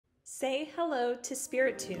Say hello to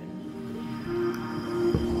Spiritune.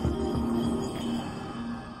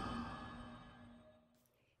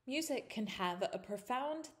 Music can have a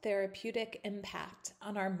profound therapeutic impact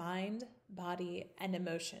on our mind, body, and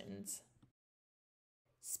emotions.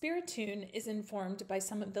 Spiritune is informed by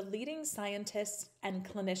some of the leading scientists and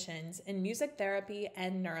clinicians in music therapy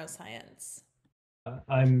and neuroscience.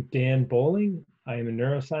 I'm Dan Bowling. I am a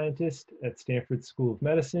neuroscientist at Stanford School of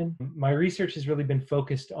Medicine. My research has really been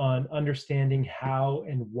focused on understanding how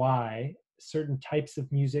and why certain types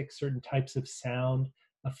of music, certain types of sound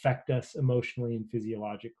affect us emotionally and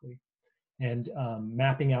physiologically, and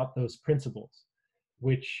mapping out those principles,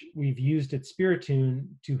 which we've used at Spiritune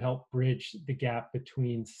to help bridge the gap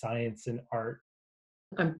between science and art.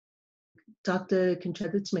 I'm Dr.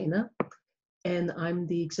 Conchetta Mena, and I'm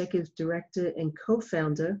the executive director and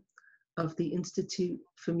co-founder of the Institute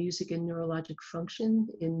for Music and Neurologic Function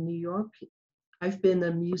in New York. I've been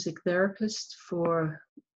a music therapist for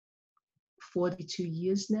 42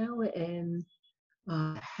 years now and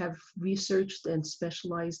have researched and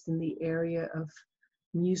specialized in the area of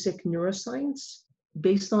music neuroscience.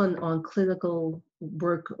 Based on clinical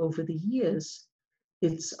work over the years,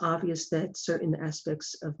 it's obvious that certain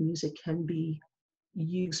aspects of music can be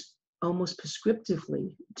used almost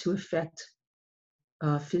prescriptively to affect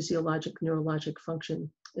physiologic, neurologic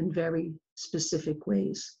function in very specific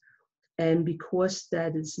ways. And because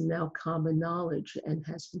that is now common knowledge and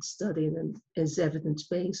has been studied and is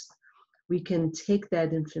evidence-based, we can take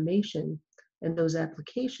that information and those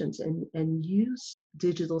applications and use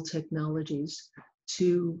digital technologies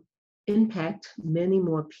to impact many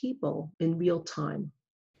more people in real time.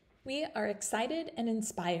 We are excited and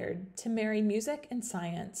inspired to marry music and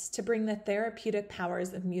science to bring the therapeutic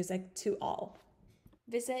powers of music to all.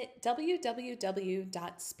 Visit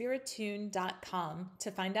www.spiritune.com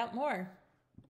to find out more.